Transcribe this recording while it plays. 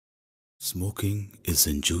Smoking is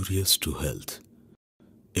injurious to health.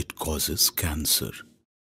 It causes cancer.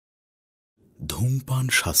 ধূমপান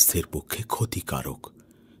স্বাস্থ্যের পক্ষে ক্ষতিকারক।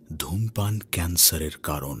 ধূমপান ক্যান্সারের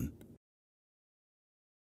কারণ।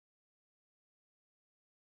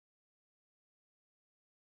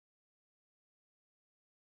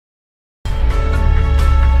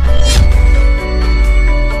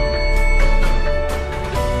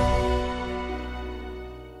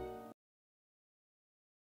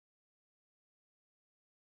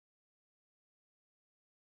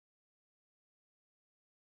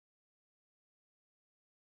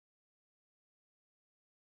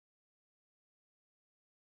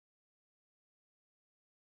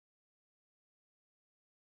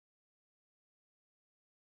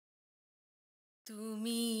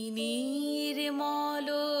 তুমি নির্মল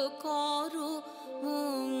করো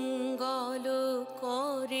মঙ্গল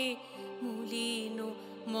করে মলিন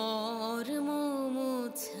মর্ম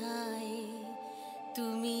মুছায়।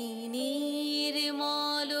 তুমি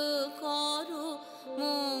নির্মল করো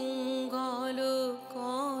মঙ্গল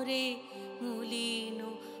করে মলিন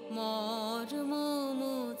মর্ম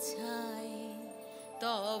মুছায়।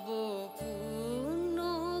 তব পূর্ণ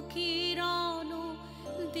কিরণ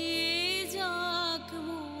দে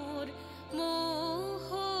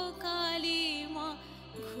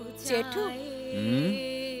জেঠু,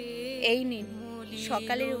 এই নিন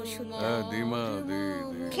সকালের ওষুধ। দিমা দে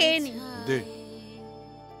খেয়ে নিন। দে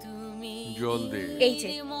জল দে। এই যে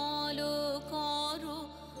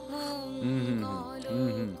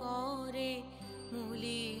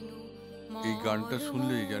এই গানটা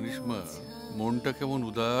শুনলে জানিস মা, মনটা কেমন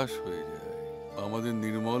উদাস হয়ে যায়। আমাদের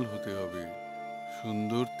নির্মল হতে হবে,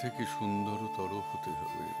 সুন্দর থেকে সুন্দরতর হতে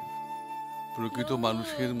হবে, প্রকৃত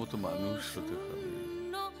মানুষের মতো মানুষ হতে হবে।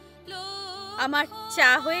 আমার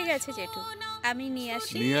চা হয়ে গেছে জেঠু, আমি নিয়ে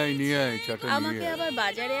আসি। নিয়ে আয় চাটা। আমাকে আবার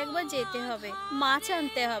বাজারে একবার যেতে হবে, মাছ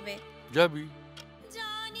আনতে হবে। যাবি?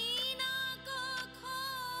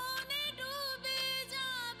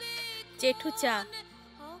 জেঠু চা।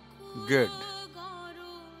 গুড।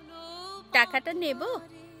 টাকাটা নেব?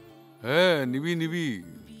 হ্যাঁ নিবি,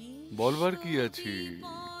 বলবার কি আছে।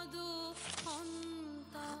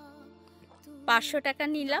 500 টাকা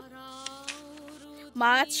নিলাম।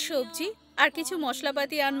 মাছ, সবজি আর কিছু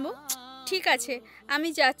মশলাপাতি আনবো। ঠিক আছে, আমি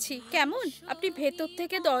যাচ্ছি। কেমন? আপনি ভেতর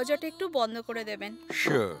থেকে দরজাটা একটু বন্ধ করে দেবেন।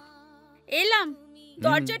 শিওর। এলাম।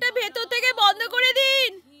 দরজাটা ভেতর থেকে বন্ধ করে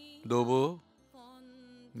দিন। দেবো।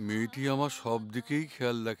 মেয়েটি আমার সব দিকেই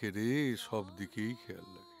খেয়াল রাখে রে, সব দিকেই খেয়াল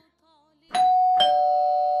রাখে।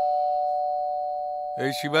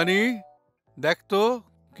 এই শিবানী, দেখ তো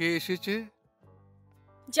কে এসেছে।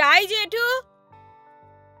 যাই জেঠু।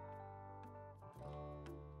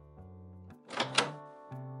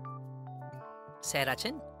 স্যার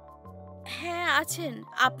আছেন? হ্যাঁ আছেন।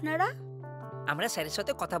 আপনারা? আমরা স্যারের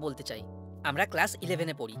সাথে কথা বলতে চাই। আমরা ক্লাস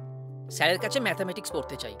 11-এ পড়ি। স্যারের কাছে ম্যাথমেটিক্স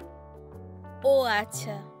পড়তে চাই। ও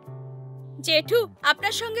আচ্ছা। জেঠু,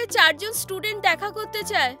 আপনার সঙ্গে 4 জন স্টুডেন্ট দেখা করতে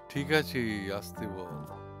চায়। ঠিক আছে, আসতে বল।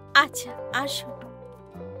 আচ্ছা, আসুন।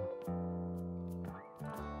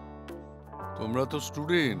 তোমরা তো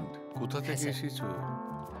স্টুডেন্ট, কোথা থেকে এসেছো?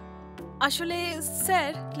 আসলে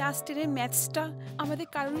স্যার, ক্লাস 10-এর ম্যাথসটা আমাদের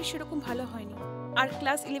কারণে সেরকম ভালো হয়নি, আর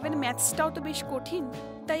ক্লাস 11 ম্যাথসটাও তো বেশ কঠিন।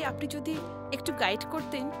 তাই আপনি যদি একটু গাইড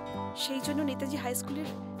করতেন, সেই জন্য নেতাজি হাই স্কুলের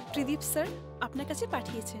ত্রিদীপ স্যার আপনার কাছে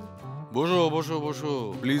পাঠিয়েছেন। বসো বসো বসো,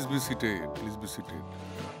 please be seated, please be seated.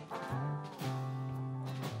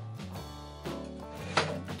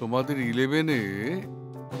 তোমাদের 11-এ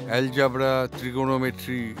অ্যালজাবরা,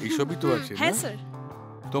 ত্রিগোনোমেট্রি এইসবই তো আছে? হ্যাঁ স্যার।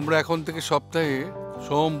 তোমরা এখন থেকে সপ্তাহে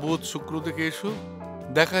সোম, বুধ, শুক্র থেকে এসো।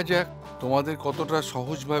 দেখা যাক তোমাদের কতটা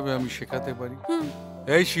সহজভাবে আমি শেখাতে পারি।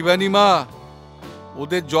 এই শিবানী মা,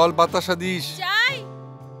 ওদের জল বাতাসা দিস। যাই।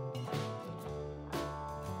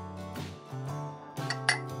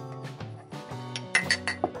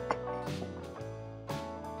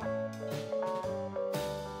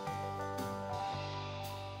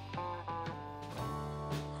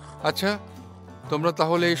 আচ্ছা, তোমরা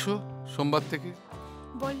তাহলে এসো সোমবার থেকে।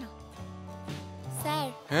 বল না স্যার।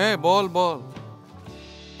 হ্যাঁ বল।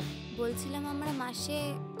 বলছিলাম আমরা মাসে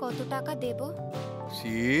কত টাকা দেব?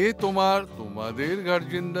 সে তোমাদের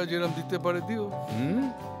গার্জেনরা যেরকম দিতে পারে দিও।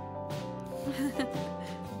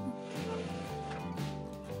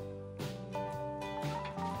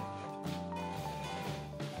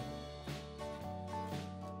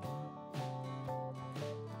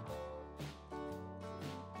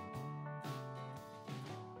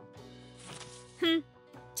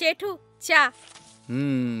 জেঠু চা।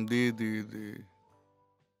 দে।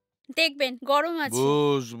 দেখবেন গরম আছে।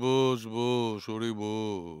 বস ওরে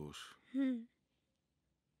বস।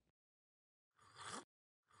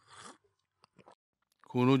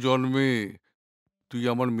 কোনো জন্মে তুই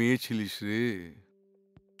আমার মেয়ে ছিলিস রে।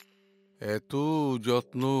 এত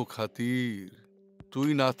যত্ন খাতির, তুই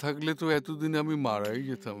না থাকলে তো এতদিন আমি মারাই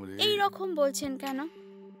যেতাম রে। এই রকম বলছেন কেন?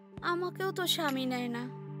 আমাকেও তো স্বামী নেয় না,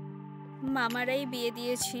 মামারাই বিয়ে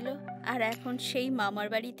দিয়েছিল, আর এখন সেই মামার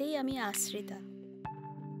বাড়িতেই আমি আশ্রিতা।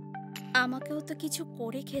 আমাকেও তো কিছু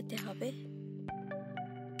করে খেতে হবে।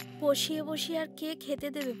 বসিয়ে বসিয়ে আর কে খেতে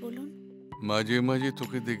দেবে বলুন? মাঝে মাঝে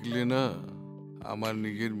তোকে দেখলে না আমার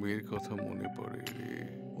নিজের মেয়ের কথা মনে পড়ে রে।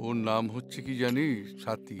 ওর নাম হচ্ছে কি জানিস?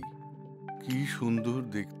 সাথী। কি সুন্দর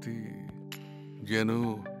দেখতে, যেন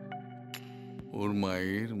ওর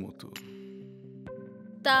মায়ের মতো।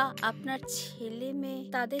 তা আপনার ছেলে মেয়ে,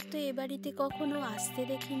 তাদের তো এ বাড়িতে কখনো আসতে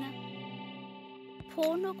দেখি না,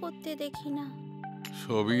 ফোনও করতে দেখি না।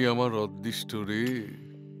 সবই আমার অদৃষ্ট রে,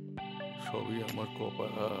 সবই আমার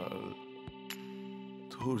কপাল।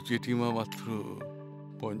 তোর জেঠিমা মাত্র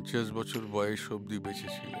 50 বছর বয়স অব্দি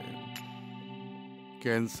বেঁচেছিলেন,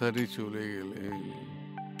 ক্যান্সারে চলে গেলেন।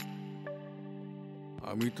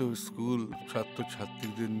 আমি তো স্কুল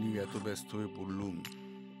ছাত্রছাত্রীদের নিয়ে এত ব্যস্ত হয়ে পড়লুম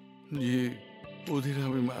যে ওদের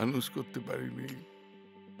আমি মানুষ করতে পারিনি।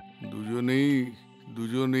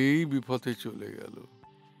 দুজনেই বিপথে চলে গেল।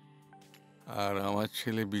 আর আমার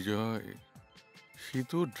ছেলে বিজয়, সে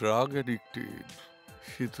তো ড্রাগ অ্যাডিক্টেড।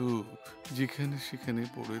 সে তো যেখানে সেখানে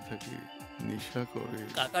পড়ে থাকে, নেশা করে।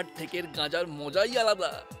 কাকার ঠেকের গাঁজার মজাই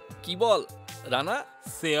আলাদা, কি বল রানা?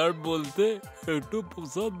 শেয়ার বলতে একটু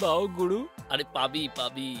প্রসাদ দাও গুরু। আরে পাবি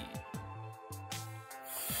পাবি।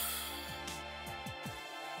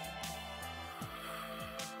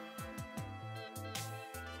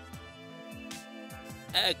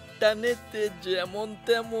 একটানেতে যেমন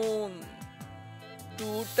তেমন,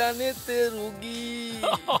 দুটানেতে রুগী,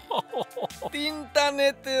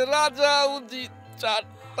 তিনটানেতে রাজা উজিত,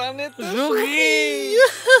 চারটানেতে রুগী।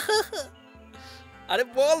 আরে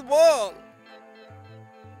বল বল,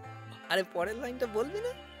 আরে পরের লাইনটা বলবি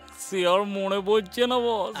না? শেয়ার মনে পড়ছে না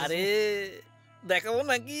বস। আরে দেখাবো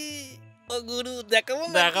নাকি ও গুরু, দেখাবো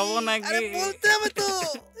নাকি? আরে বলতে হবে তো।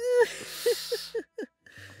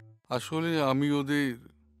 আসলে আমি ওদের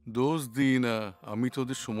দোষ দিই না, আমি তো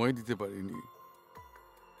ওদের সময় দিতে পারিনি।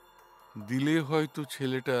 দিলে হয়তো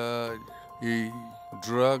ছেলেটা এই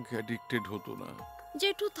ড্রাগ অ্যাডিক্টেড হতো না।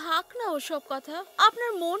 জেঠু থাক না ওসব কথা,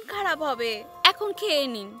 আপনার মন খারাপ হবে। এখন খেয়ে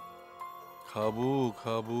নিন। খাবো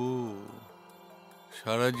খাবো,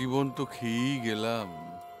 সারা জীবন তো খেয়েই গেলাম।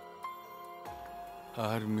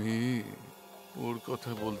 আর মেয়ে, ওর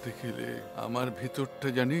কথা বলতে গেলে আমার ভেতরটা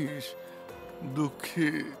জানিস দুঃখে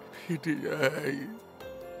ফেটে যায়।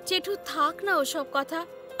 জেঠু থাক না ওসব কথা,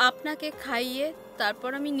 আপনাকে খাইয়ে তারপর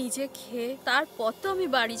আমি নিজে খেয়ে তারপর তো আমি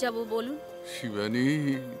বাড়ি যাব বলুন। শিবানী,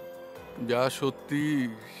 যা সত্যি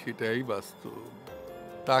সেটাই বাস্তব।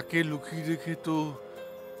 তাকে লুকিয়ে রেখে তো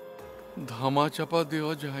ধামা চাপা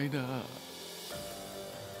দেওয়া যায় না।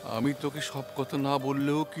 আমি তোকে সব কথা না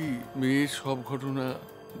বললেও কি মেয়ের সব ঘটনা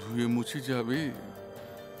ধুয়ে মুছে যাবে?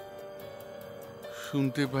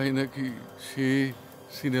 শুনতে পাই নাকি সে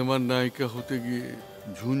সিনেমার নায়িকা হতে গিয়ে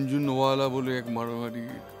ঝুনঝুনওয়ালা বলে এক মারামারি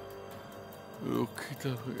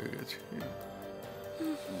রক্ষিতা হয়ে গেছে।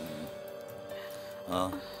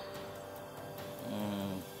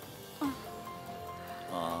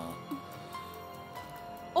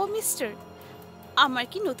 ও মিস্টার, আমার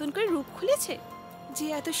কি নতুন করে রূপ খুলেছে যে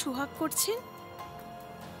এত সুহাগ করছেন?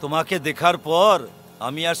 তোমাকে দেখার পর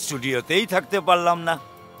আমি আর স্টুডিওতেই থাকতে পারলাম না।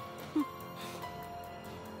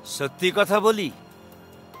 সত্যি কথা বলি,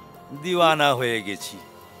 দিওয়ানা হয়ে গেছি।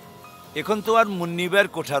 এখন তো আর মুন্নিবের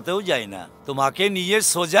কোঠাতেও যাই না, তোমাকে নিয়ে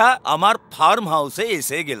সোজা আমার ফার্ম হাউসে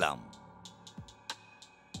এসে গেলাম।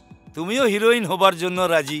 তুমিও হিরোইন হবার জন্য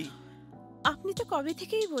রাজি? আপনি তো কবে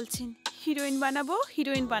থেকেই বলছেন হিরোইন বানাবো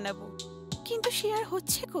হিরোইন বানাবো, কিন্তু সে আর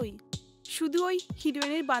হচ্ছে কই? শুধু ওই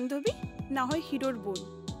হিরোইনের বান্ধবী, না হয় হিরোর বোন,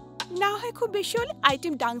 না হয় খুব বেশি হলে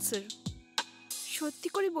আইটেম ডান্সার। সত্যি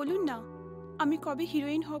করে বলুন না, আমি কবে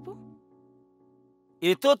হিরোইন হব?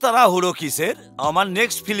 এত তাড়াহুড়ো কিসের? আমার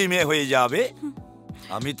নেক্সট ফিল্মে হয়ে যাবে।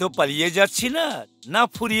 আমি তো পালিয়ে যাচ্ছি না, না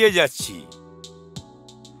ফুরিয়ে যাচ্ছি।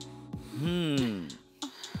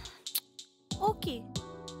 ওকে,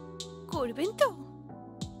 করবেন তো?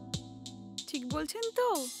 ঠিক বলছেন তো?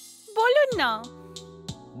 বলুন না।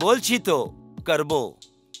 বলছি তো করব।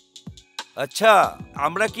 আচ্ছা,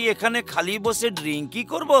 আমরা কি এখানে খালি বসে ড্রিঙ্কই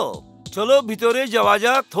করব? চলো ভিতরে যাওয়া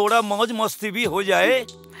যাক, থোড়া মौज मस्ती भी हो जाए।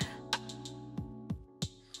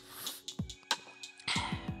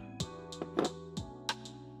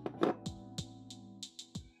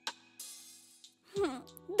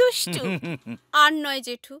 দুষ্টু। আর নয়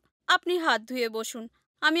জেঠু, আপনি হাত ধুয়ে বসুন,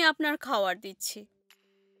 আমি আপনার খাবার দিচ্ছি।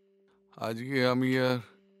 আজকে আমি আর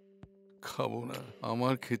খাবো না,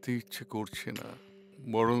 আমার খেতে ইচ্ছে করছে না।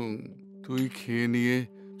 বরং তুই খেয়ে নিয়ে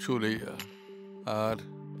চলে যা, আর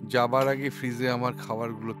যাবার আগে ফ্রিজে আমার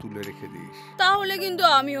খাবারগুলো তুলে রেখে দিস। তাহলে কিন্তু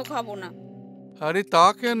আমিও খাবো না। আরে তা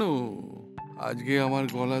কেন? আজকে আমার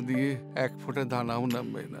গলা দিয়ে এক ফোঁটা দানাও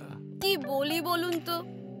নামবে না। কি বলি বলুন তো,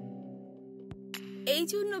 এই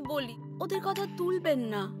জন্য বলি ওদের কথা তুলবেন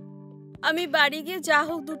না। আমি বাড়ি গিয়ে যা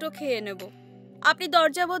হোক দুটো খেয়ে নেব, আপনি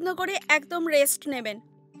দরজা বন্ধ করে একদম রেস্ট নেবেন।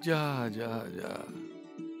 যা যা যা।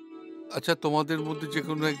 আচ্ছা, তোমাদের মধ্যে যে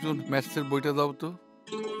কোনো একজন ম্যাথসের বইটা দাও তো।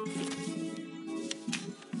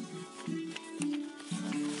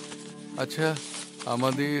 আচ্ছা,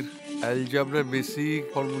 আমাদের অ্যালজাবরার বেসিক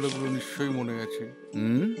ফর্মুলাগুলো নিশ্চয়ই মনে আছে।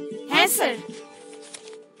 হ্যাঁ স্যার।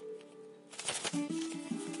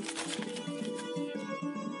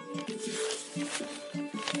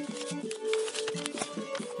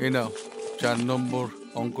 এ নাও 4 নম্বর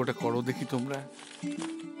অঙ্কটা করো দেখি তোমরা।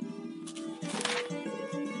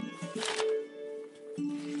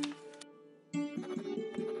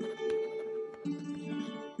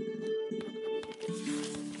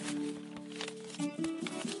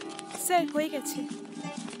 স্যার হয়ে গেছে।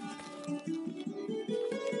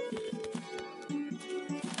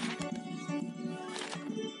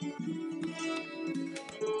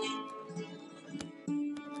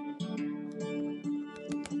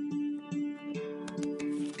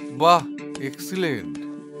 বাহ, এক্সিলেন্ট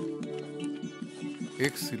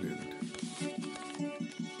এক্সিলেন্ট।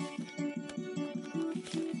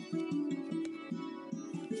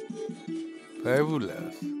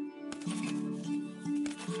 ফ্যাবুলাস।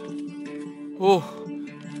 ওহ,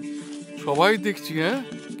 সবাই দেখছি। হ্যাঁ,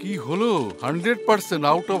 কি হলো? 100%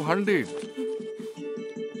 আউট অফ 100।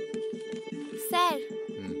 স্যার,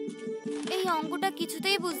 এই অঙ্কটা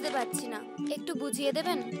কিছুতেই বুঝতে পারছি না, একটু বুঝিয়ে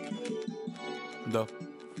দেবেন? দাও,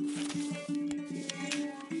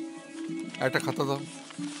 একটা খাতা দাও।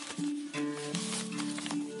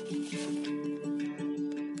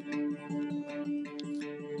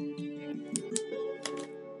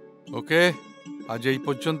 ওকে, আজ এই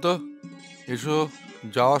পর্যন্ত। এসো,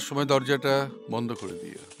 যাওয়ার সময় দরজাটা বন্ধ করে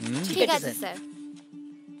দিও। ঠিক আছে স্যার।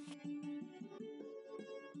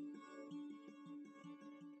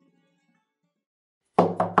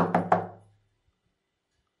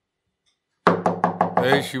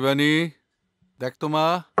 এই শিবানী, দেখ তো মা,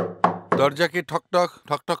 দরজা কে ঠক ঠক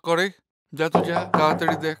ঠক ঠক করে। যা তো যা,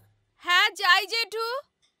 তাড়াতাড়ি দেখ। হ্যাঁ যাই জেঠু।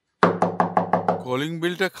 কলিং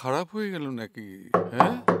বিলটা খারাপ হয়ে গেল নাকি?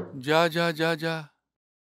 হ্যাঁ, যা যা যা যা।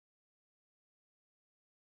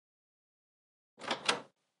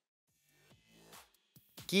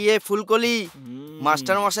 কি এ ফুলকলি,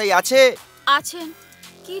 মাস্টার মশাই আছে? আছেন,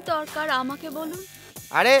 কি দরকার আমাকে বলুন।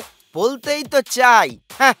 আরে বলতেই তো চাই।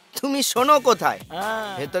 হ্যাঁ, তুমি শোনো কোথায়?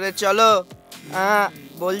 ভেতরে চলো।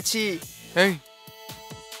 বলছি। এই,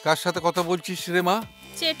 কার সাথে কথা বলছিস রে মা?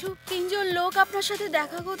 জেঠু, 3 জন লোক আপনার সাথে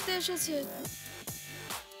দেখা করতে এসেছে।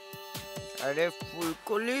 আরে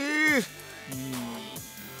ফুলকলি,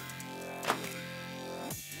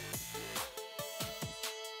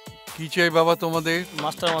 কি চাই বাবা তোমাদের?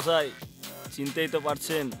 মাস্টার মশাই, চিনতেই তো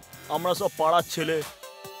পারছেন আমরা সব পাড়ার ছেলে।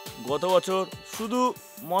 গত বছর শুধু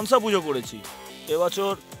মনসা পুজো করেছি,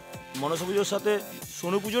 এবছর মনসা পুজোর সাথে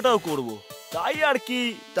শনি পুজোটাও করব, তাই আর কি।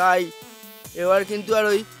 তাই এবার কিন্তু আর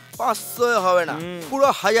ওই 500 হবে না, পুরো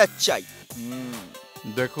 1000 চাই।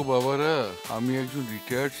 দেখো বাবারা, আমি একজন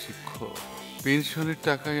রিটায়ার্ড শিক্ষক, পেনশনের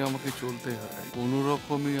টাকায় আমাকে চলতে হয়, কোনো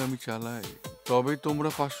রকমই আমি চালাই। তবে তোমরা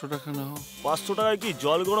 500 টাকা নাও। 500 টাকায় কি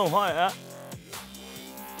জল গরম হয়?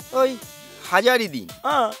 ওই 1000ই দিন।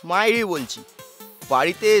 মায়েরই বলছি,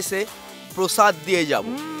 বাড়িতে এসে প্রসাদ দিয়ে যাব।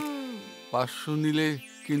 500 নিলে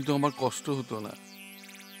কিন্তু আমার কষ্ট হতো না,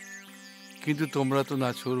 কিন্তু তোমরা তো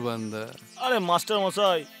নাছোড় বান্দা। আরে মাস্টার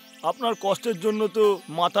মশাই, আপনার কষ্টের জন্য তো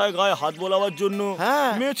মাথায় গায়ে হাত বোলাবার জন্য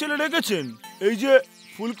মেয়ে ছেলে রেখেছেন, এই যে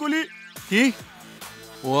ফুলকলি। কি?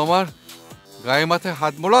 ও আমার গায়ে মাথায়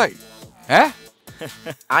হাত মোলায়? হ্যাঁ?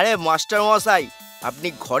 আরে মাস্টার মশাই, আপনি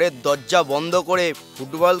ঘরের দরজা বন্ধ করে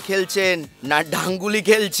ফুটবল খেলছেন না ডাঙ্গুলি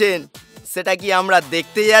খেলছেন, সেটা কি আমরা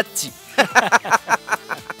দেখতে যাচ্ছি?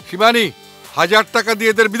 শিবানী, 1000 টাকা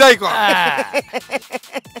দিয়ে এদের বিদায় কর।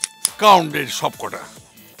 কাউন্টের সব কটা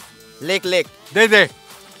লেখ লেখ দে দে।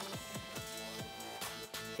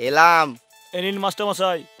 এলাম। এনিন মাস্টার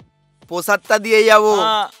মশাই, প্রসাদটা দিয়ে যাবো।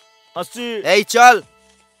 আসছি। এই চল।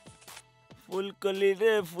 ফুলকলি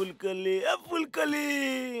রে ফুলকলি, ফুলকলি।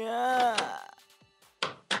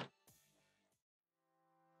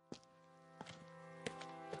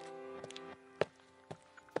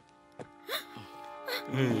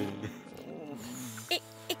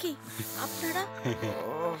 কি আপনারা?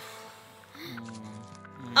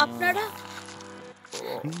 আপনারা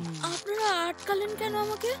আটকালেন কেন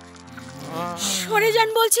আমাকে? সরে যান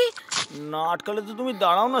বলছি। না আটকালে তো তুমি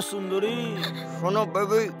দাঁড়াও না সুন্দরী। শোনো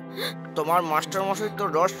বেবি, তোমার মাস্টার মশাই তো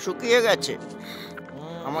রস শুকিয়ে গেছে,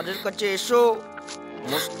 আমাদের কাছে এসো,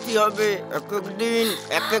 মস্তি হবে, এক এক দিন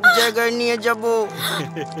এক এক জায়গায় নিয়ে যাব।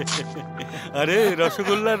 আরে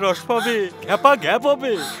রসগোল্লার রস পাবে, ঘ্যাপা ঘ্যাপ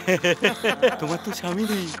হবে। তোমার তো স্বামী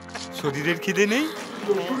নেই, শরীরের খিদে নেই?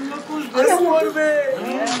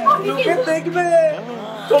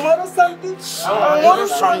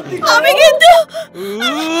 আমি কিন্তু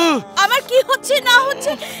আমার কি হচ্ছে না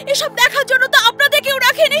হচ্ছে এসব দেখার জন্য তো আপনাদের কেউ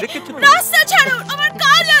রাখেনি। রাস্তা ছাড়ুন, আমার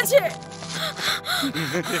কাজ আছে।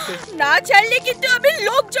 না ছাড়লে কিন্তু আমি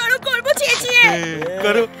লোক জড়ো করবো চেঁচিয়ে।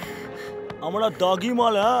 করো। আমরা দাগি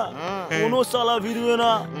মাল, হ্যাঁ কোনো সালা ভিড়বে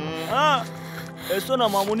না। হ্যাঁ এসো না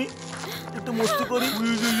মামুনি, একটু মস্তি করি।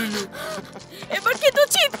 এবার কিন্তু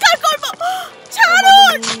চিৎকার করবো,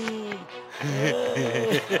 ছাড়ুন।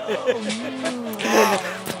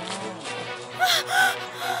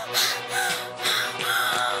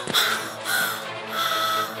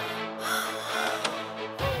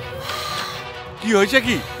 কি হয়েছে,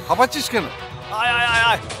 কি হাঁপাচ্ছিস কেন? আয় আয় আয়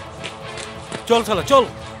আয়, চল শালা চল।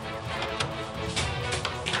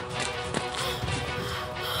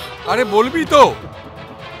 আরে বলবি তো,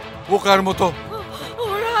 বোকার মতো।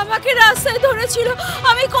 ওরা আমাকে রাস্তায় ধরেছিল,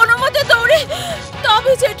 আমি কোনো মতে দৌড়ে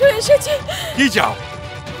তবে জেঠু এসেছে। কি যাও,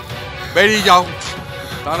 বেরিয়ে যাও,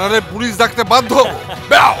 তা নাহলে পুলিশ ডাকতে বাধ্য।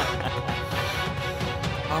 বেও।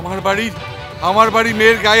 আমার বাড়ি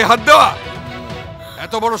মেয়ের গায়ে হাত দেওয়া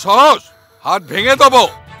এত বড় সাহস? হাত ভেঙে দেবো।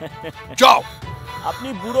 যাও। আপনি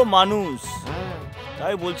বুড়ো মানুষ,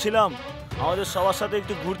 তাই বলছিলাম আমাদের সবার সাথে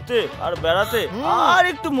একটু ঘুরতে আর বেড়াতে আর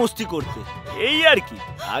একটু মস্তি করতে, এই আর কি,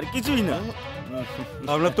 আর কিছুই না।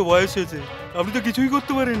 আপনার তো বয়স হয়েছে, আপনি তো কিছুই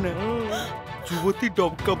করতে পারেন না। যুবতী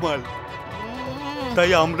ডবকা মাল,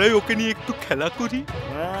 তাই আমরাই ওকে নিয়ে একটু খেলা করি।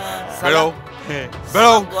 বেরো,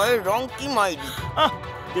 বেরো। রং কি মাইরি,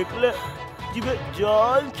 দেখলে জিভে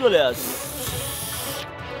জল চলে আসে।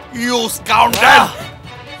 ইউ স্কাউন্ডার!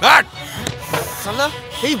 শালা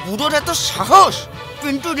এই বুড়োর এত সাহস!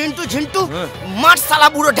 পিন্টু রিন্টু ঝিন্টু, মার শালা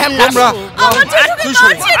বুড়ো ঢ্যামনা। আমার জেঠুকে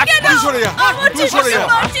মারছেন কেন? তুই সরে যা, তুই সরে যা।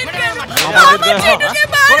 মারছেন কেন? আমার জেঠুকে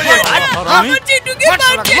মারছেন কেন? আমার জেঠুকে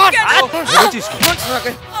মারছেন কেন? বলেছিস কি?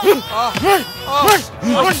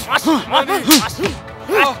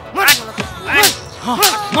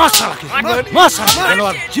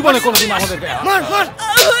 জীবনে কোনোদিন আমাদের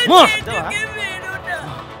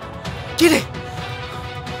কি রে,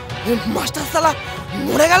 মাস্টার শালা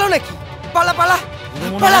মরে গেল নাকি? পালা পালা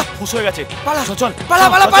পালা, খুশ হয়ে গেছে। পালা চল পালা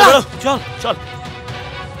পালা পালা, চল চল।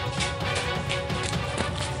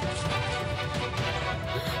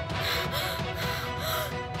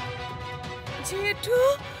 জেঠু,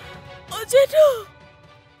 ও জেঠু,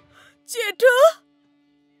 জেঠু,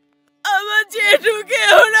 আমার জেঠুকে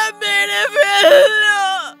ওরা মেরে ফেললো,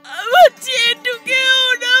 আমার জেঠুকে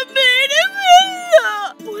ওরা মেরে ফেললো।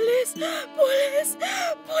 Police police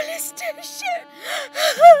police station.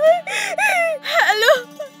 Hello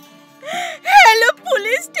hello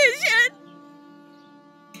police station.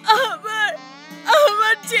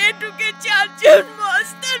 আমার জেঠুকে 4 জন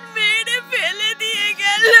মস্তান মেরে ফেলে দিয়ে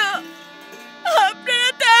গেল, আপনারা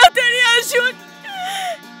তাড়াতাড়ি আসুন।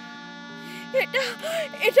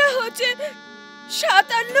 এটা হচ্ছে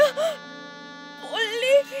 57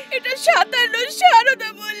 পল্লী, এটা 57 সারদা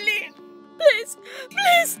পল্লী। প্লিজ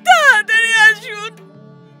প্লিজ তাড়াতাড়ি আসুন।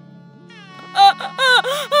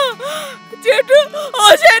 জেঠু, ও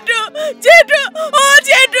জেঠু, জেঠু, ও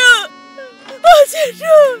জেঠু, ও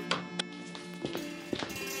জেঠু, জেঠু,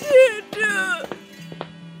 জেঠু।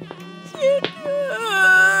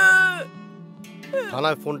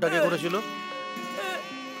 থানায় ফোনটা কে করেছিল?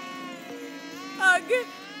 আগে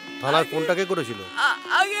থানায় ফোনটা কে করেছিল?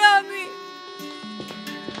 আগে আমি।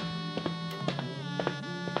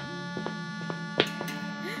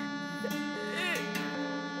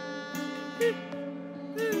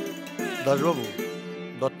 দাসবাবু,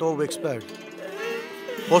 দত্তবাবু এক্সপায়ার্ড,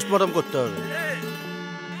 পোস্টমর্টম করতে হবে।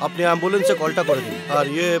 আপনি অ্যাম্বুলেন্সে কলটা করে দিন। আর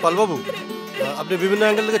পালবাবু, আপনি বিভিন্ন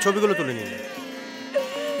অ্যাঙ্গেল থেকে ছবিগুলো তুলে নিন।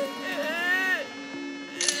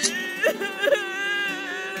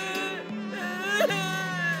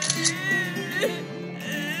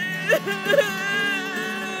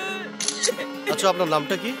 আচ্ছা, আপনার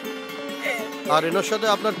নামটা কি? আর এনার সাথে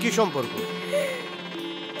আপনার কি সম্পর্ক?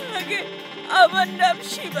 আগে আমার নাম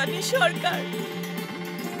শিবানী সরকার।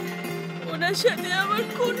 ওনার সাথে আমার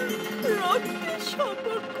কোনো রক্তের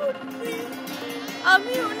সম্পর্ক নেই।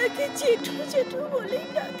 আমি ওনাকে জেঠু জেঠু বলেই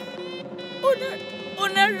ডাকি।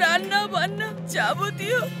 ওনার রান্না বান্না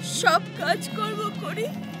যাবতীয় সব কাজকর্ম করি,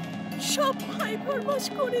 সব ভাই ফরমাস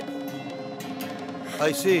করে দিই।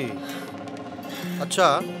 I C. আচ্ছা,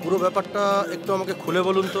 পুরো ব্যাপারটা একটু আমাকে খুলে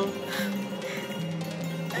বলুন তো।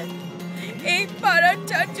 এই পাড়ার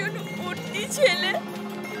 4 জন উঠতি ছেলে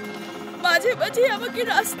মাঝে মাঝে আমাকে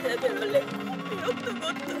রাস্তায় বেরোলে বিরক্ত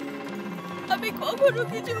করত। আমি কখনো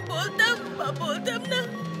কিছু বলতাম বা বলতাম না,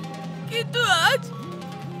 কিন্তু আজ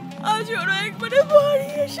ওরা একবারে বাড়ি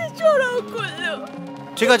এসে চড়াও করলো।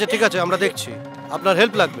 ঠিক আছে ঠিক আছে, আমরা দেখছি। আপনার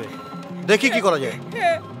হেল্প লাগবে, দেখি কি করা যায়।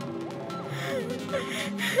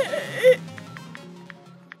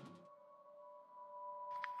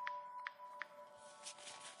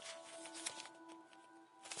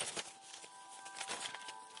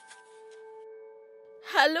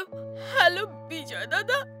 হ্যালো হ্যালো বিজয়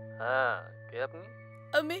দাদা। হ্যাঁ, কে আপনি?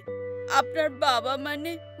 আমি আপনার বাবা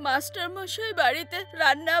মানে মাস্টার মশাই বাড়িতে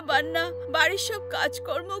রান্না বান্না বাড়ির সব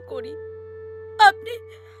কাজকর্ম করি।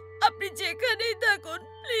 আপনি যেখানেই থাকুন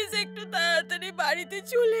প্লিজ একটু তাড়াতাড়ি বাড়িতে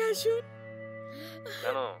চলে আসুন।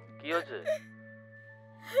 কেন, কি হয়েছে?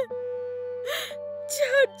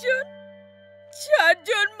 4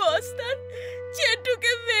 জন মস্তান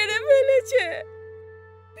চেটুকে মেরে ফেলেছে,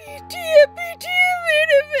 পিটিয়ে পিটিয়ে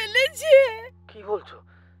মেরে ফেলেছে। কি বলছো?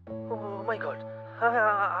 ও মাই গড! হ্যাঁ,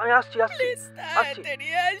 আমি আসছি। তাড়াতাড়ি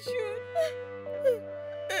আসুন।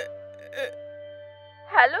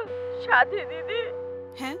 হ্যালো সাথী দিদি।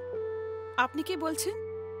 হ্যাঁ, আপনি কে বলছেন?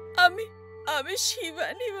 আমি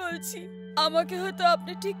শিবানী বলছি। আমাকে হয়তো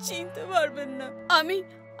আপনি ঠিক চিনতে পারবেন না। আমি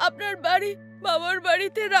আপনার বাবার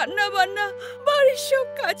বাড়িতে রান্না বান্না বাড়ির সব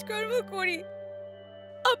কাজকর্ম করি।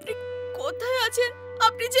 আপনি কোথায় আছেন?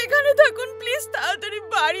 আপনি যেখানে থাকুন প্লিজ তাড়াতাড়ি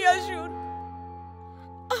বাড়ি আসুন।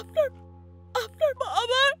 আপনার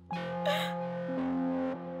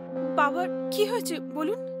বাবার কি হয়েছে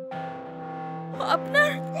বলুন।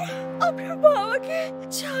 আপনার বাবাকে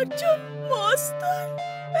 4 জন মস্তান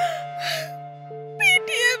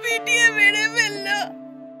পিটিয়ে পিটিয়ে মেরে ফেললো।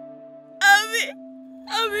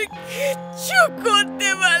 আমি কিচ্ছু করতে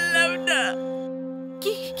পারলাম না।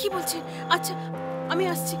 কি বলছেন? আচ্ছা, আমি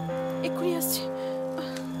আসছি, এক্ষুনি আসছি।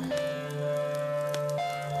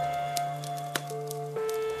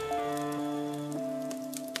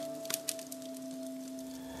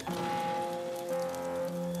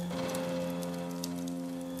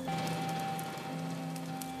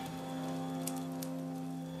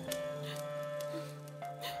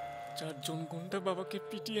 চারজন গুন্ডা বাবাকে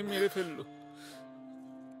পিটিয়ে মেরে ফেললো।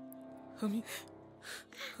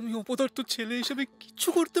 আমি অপদার্থ ছেলে হিসেবে কিচ্ছু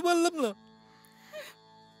করতে পারলাম না।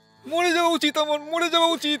 মরে যাওয়া উচিত, আমার মরে যাওয়া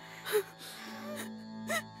উচিত।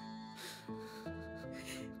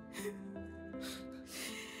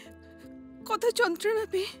 কত যন্ত্রণা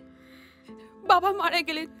পেয়ে বাবা মারা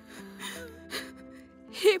গেলেন।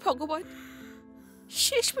 হে ভগবান,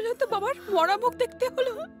 শেষ পর্যন্ত বাবার মরা মুখ দেখতে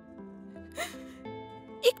হলো।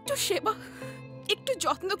 একটু সেবা, একটু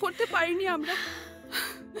যত্ন করতে পারিনি আমরা।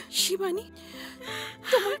 শিবানী,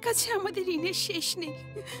 তোমার কাছে আমাদের ঋণের শেষ নেই।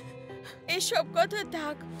 এসব কথা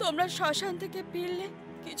থাক, তোমরা শ্মশান থেকে ফিরলে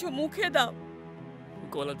কিছু মুখে দাও।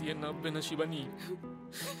 গলা দিয়ে নামবে না শিবানী,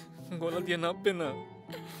 গলা দিয়ে নামবে না।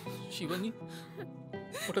 শিবানী,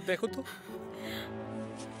 ওটা দেখো তো।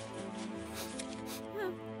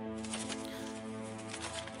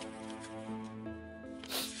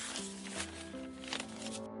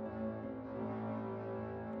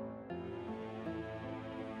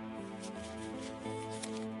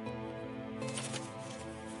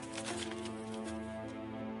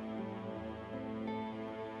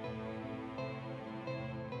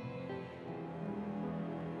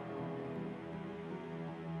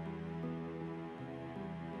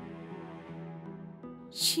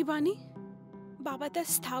 শিবানী, বাবা তার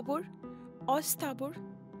স্থাবর অস্থাবর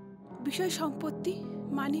বিষয় সম্পত্তি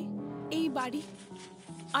মানে এই বাড়ি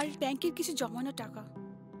আর ব্যাংকের কিছু জমানো টাকা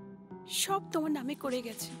সব তোমার নামে করে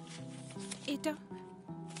গেছে। এটা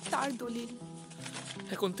তার দলিল।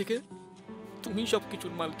 এখন থেকে তুমি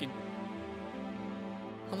সবকিছুর মালকিন।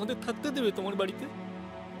 আমাদের থাকতে দেবে তোমার বাড়িতে?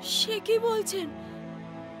 সে কি বলছেন?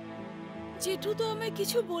 জেঠু তো আমায়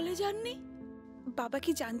কিছু বলে যাননি। বাবা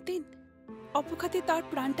কি জানতেন অপঘাতে তার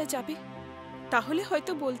প্রাণটা যাবে? তাহলে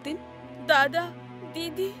হয়তো বলতেন। দাদা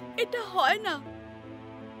দিদি, এটা হয় না।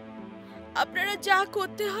 আপনারা যা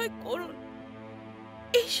করতে হয় করুন।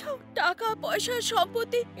 এইসব টাকা পয়সা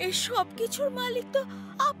সম্পত্তি এই সব কিছুর মালিক তো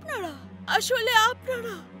আপনারা। আসলে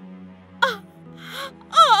আপনারা।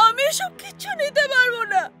 আমি এসব কিচ্ছু নিতে পারবো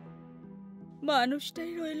না।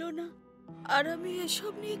 মানুষটাই রইল না, আর আমি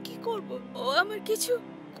এসব নিয়ে কি করব? ও আমার কিছু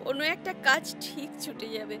কোনো একটা কাজ ঠিক ছুটে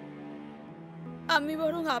যাবে। আমি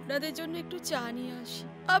বরং আপনাদের জন্য একটু চা নিয়ে আসি,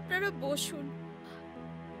 আপনারা বসুন।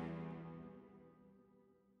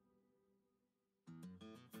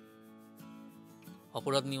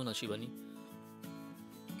 অপরাধ নিও না শিবানী,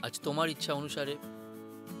 আজ তোমার ইচ্ছা অনুসারে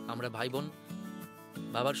আমরা ভাই বোন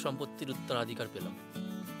বাবার সম্পত্তির উত্তরাধিকার পেলাম।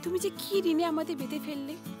 তুমি যে কি ঋণে আমাদের বেঁধে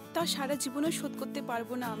ফেললে, তা সারা জীবনে শোধ করতে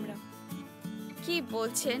পারবো না আমরা। কি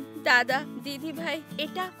বলছেন দাদা, দিদি ভাই?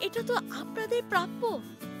 এটা তো আপনাদের প্রাপ্য।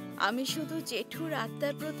 আমি শুধু জেঠুর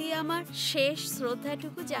আত্মার প্রতি আমার শেষ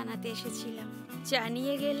শ্রদ্ধাটুকু জানাতে এসেছিলাম,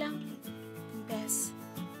 জানিয়ে গেলাম, ব্যাস।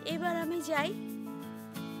 এবার আমি যাই,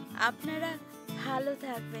 আপনারা ভালো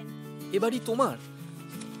থাকবেন। এবারই তোমার,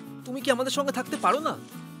 তুমি কি আমাদের সঙ্গে থাকতে পারো না?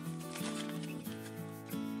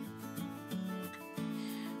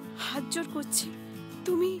 হাত জোর করছি,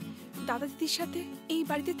 তুমি দাদা দিদির সাথে এই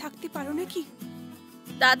বাড়িতে থাকতে পারো নাকি?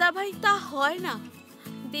 দাদা ভাই, তা হয় না।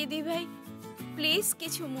 দিদি ভাই, প্লিজ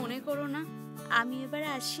কিছু মনে করো না, আমি এবার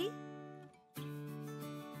আসি।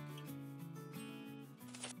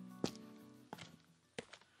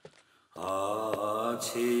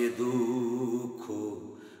 আছে দুঃখ,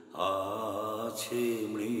 আছে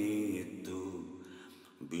মৃত্যু,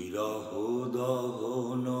 বিরহ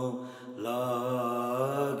দহন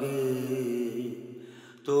লাগে,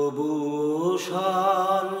 তবু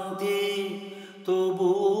শান্তি, তবু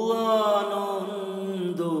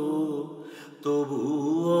আনন্দ, তবু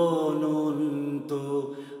অনন্ত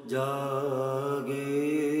জাগে।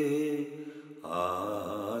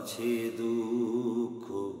 আছে দুঃখ,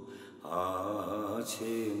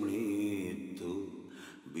 আছে মৃত্যু,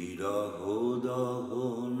 বিরহ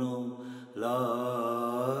দহন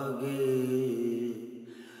লাগে,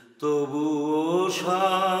 তবু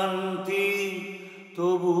শান্তি,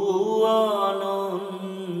 তবু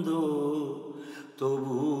আনন্দ,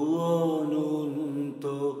 তবু অনন্ত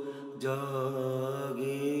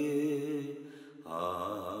জাগে।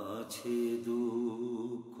 আছে